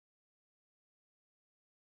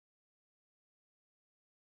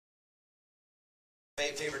My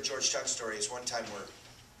favorite George Chung story is one time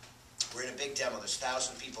we're in a big demo. There's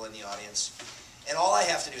 1,000 people in the audience, and all I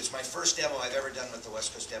have to do is my first demo I've ever done with the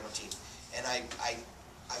West Coast demo team, and I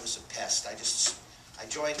was a pest. I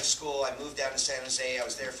joined the school. I moved down to San Jose. I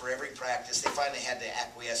was there for every practice. They finally had to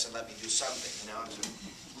acquiesce and let me do something. You know, I was a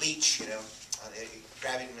leech. You know,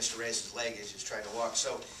 grabbing Mr. Reyes' leg as he's trying to walk.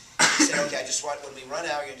 So he said, "Okay, I just want when we run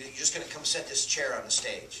out, you're just going to come set this chair on the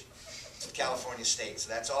stage." It's California State. So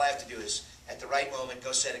that's all I have to do is at the right moment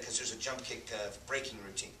go set it because there's a jump kick breaking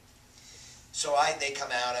routine. So they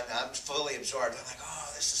come out, and I'm fully absorbed. I'm like,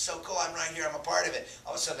 oh, this is so cool. I'm right here. I'm a part of it.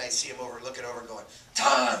 All of a sudden, I see him looking over, going,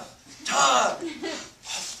 Tom! Tom!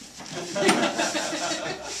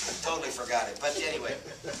 Totally forgot it. But anyway,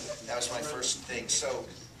 that was my first thing. So,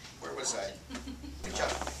 where was I?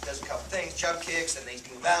 Does a couple things, jump kicks, then they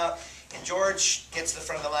move out. And George gets to the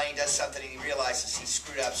front of the line, he does something, and he realizes he's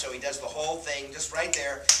screwed up, so he does the whole thing just right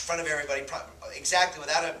there in front of everybody, exactly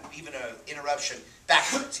without even an interruption,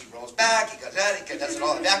 backwards. He rolls back, he goes out, he does it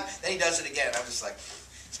all in the back, then he does it again. I'm just like,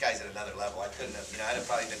 this guy's at another level. I couldn't have, I'd have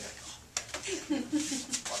probably been like, oh,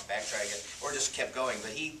 walk back, try again, or just kept going.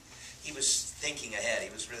 But he was thinking ahead.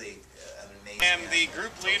 He was really an amazing I am the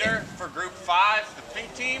group leader for Group 5, the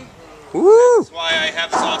pink team. Woo! That's why I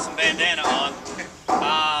have this awesome bandana on.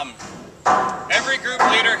 Every group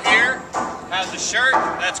leader here has a shirt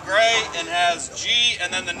that's gray and has G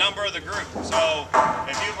and then the number of the group. So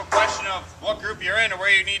if you have a question of what group you're in or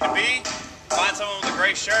where you need to be, find someone with a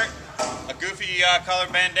gray shirt, a goofy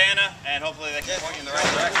colored bandana, and hopefully they can point you in the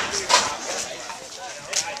right direction.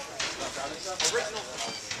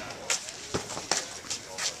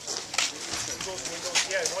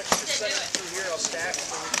 Yeah, once you just set it through here, I'll stack it.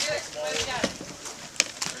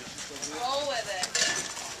 Roll with it.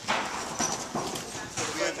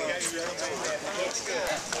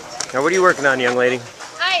 Now, what are you working on, young lady?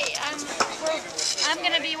 Hi, I'm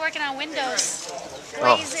going to be working on windows,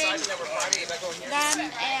 glazing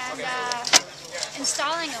them and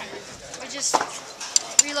installing them. We're just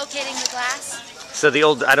relocating the glass. So the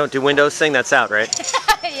old "I don't do windows" thing, that's out, right?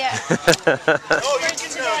 Yeah. Oh, you can go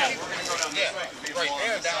Today. right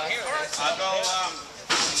there, down here. I'll go,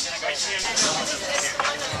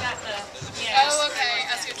 Oh, okay.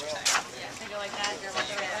 I see what you're saying. They go like that. You're like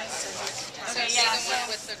the right way. So Okay, yeah, yeah. the one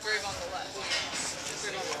with the groove on the left.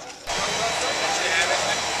 Groove on the left.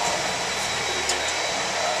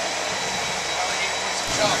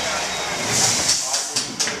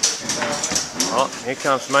 Oh, here it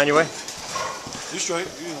comes. Mind your way. You straight.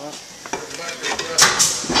 You know.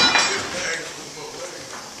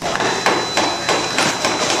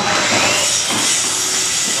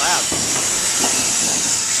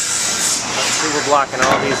 We're blocking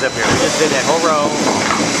all these up here. We just did that whole row.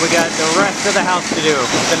 We got the rest of the house to do.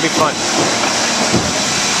 It's gonna be fun.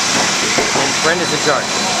 And Brenda's in charge.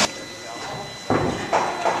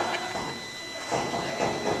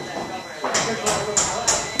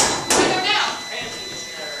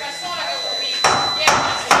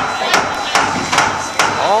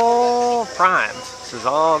 All primed. This is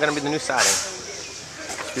all gonna be the new siding.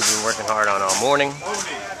 We've been working hard on all morning.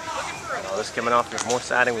 All this coming off, there's more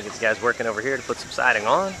siding. We get the guys working over here to put some siding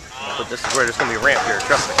on. But this is where there's going to be a ramp here,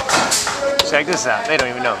 trust me. Check this out. They don't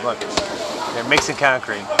even know. Look, they're mixing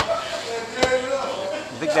concrete.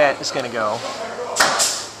 I think that is going to go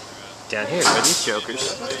down here where these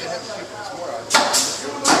jokers.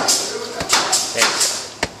 There you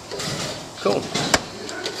go. Cool.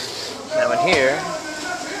 Now in here,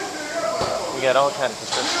 we got all kind of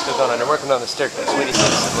construction still going on. They're working on the staircase. Sweetie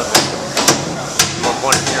says, look. More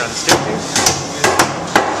corners here on the staircase.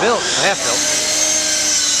 Built, half built.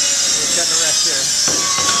 We're cutting the rest here.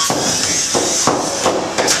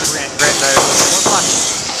 Grant and I are one block.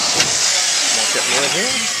 More cutting wood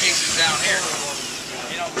here. pieces down here.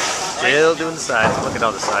 Still doing the sides. Look at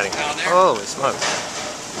all the siding. Holy smokes.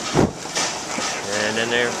 And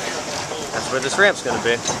then there, that's where this ramp's going to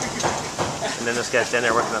be. And then this guy's down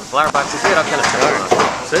there working on the flower boxes. We got all kind of stuff going on.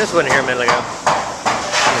 So this wasn't here a minute ago.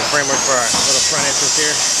 Framework for our little front entrance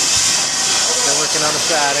here. Still working on the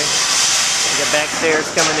siding. We got back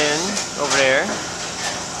stairs coming in over there.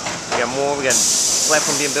 We got more. We got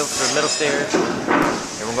platform being built for the middle stairs.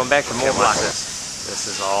 And we're going back to more blocks.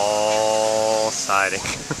 This is all siding.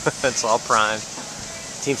 It's all primed.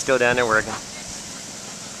 Team's still down there working.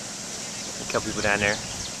 A couple people down there.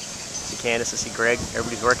 See Candace, I see Greg.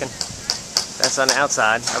 Everybody's working. That's on the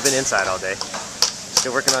outside. I've been inside all day.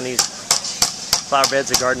 Still working on these flower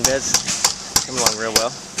beds or garden beds. Coming along real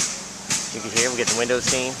well. You can hear we get the windows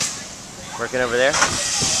team working over there.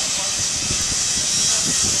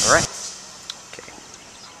 All right. Okay.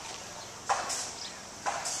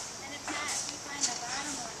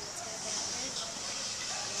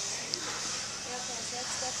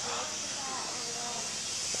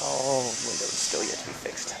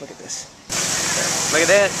 Look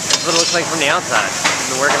at that. That's what it looks like from the outside.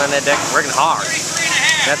 We've been working on that deck, working hard.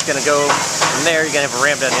 That's going to go from there. You're going to have a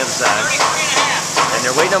ramp down the other side. And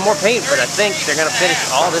they're waiting on more paint, but I think they're going to finish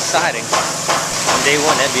all this siding on day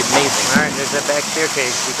one. That'd be amazing. All right, there's that back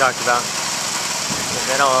staircase we talked about.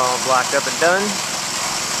 Get that all blocked up and done.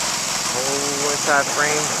 Whole inside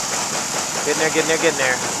frame. Getting there, getting there, getting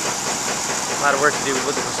there. A lot of work to do.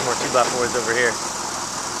 We're looking for some more 2x4s over here.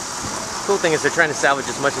 The cool thing is they're trying to salvage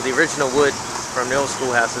as much of the original wood from the old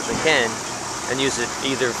schoolhouse as they can and use it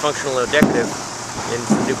either functional or decorative in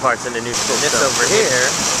some new parts in the new school. This over here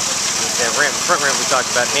is that ramp, front ramp we talked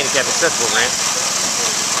about, handicap accessible ramp.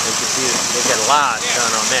 You can see they've got a lot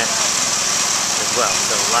done on that as well.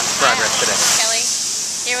 So lots of progress today. Kelly,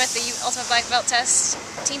 here with the Ultimate Black Belt Test,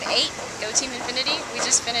 Team 8, Go Team Infinity. We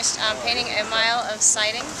just finished painting a mile of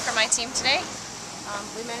siding for my team today.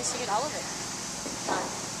 We managed to get all of it done.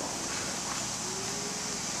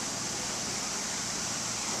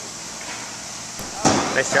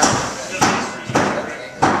 Nice job.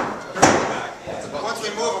 Once we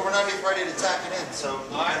move it, we're not even ready to tack it in, so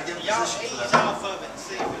we gotta give position for that.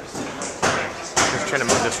 Just trying to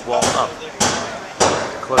move this wall up to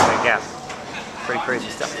close that gap. Pretty crazy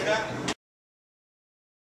stuff.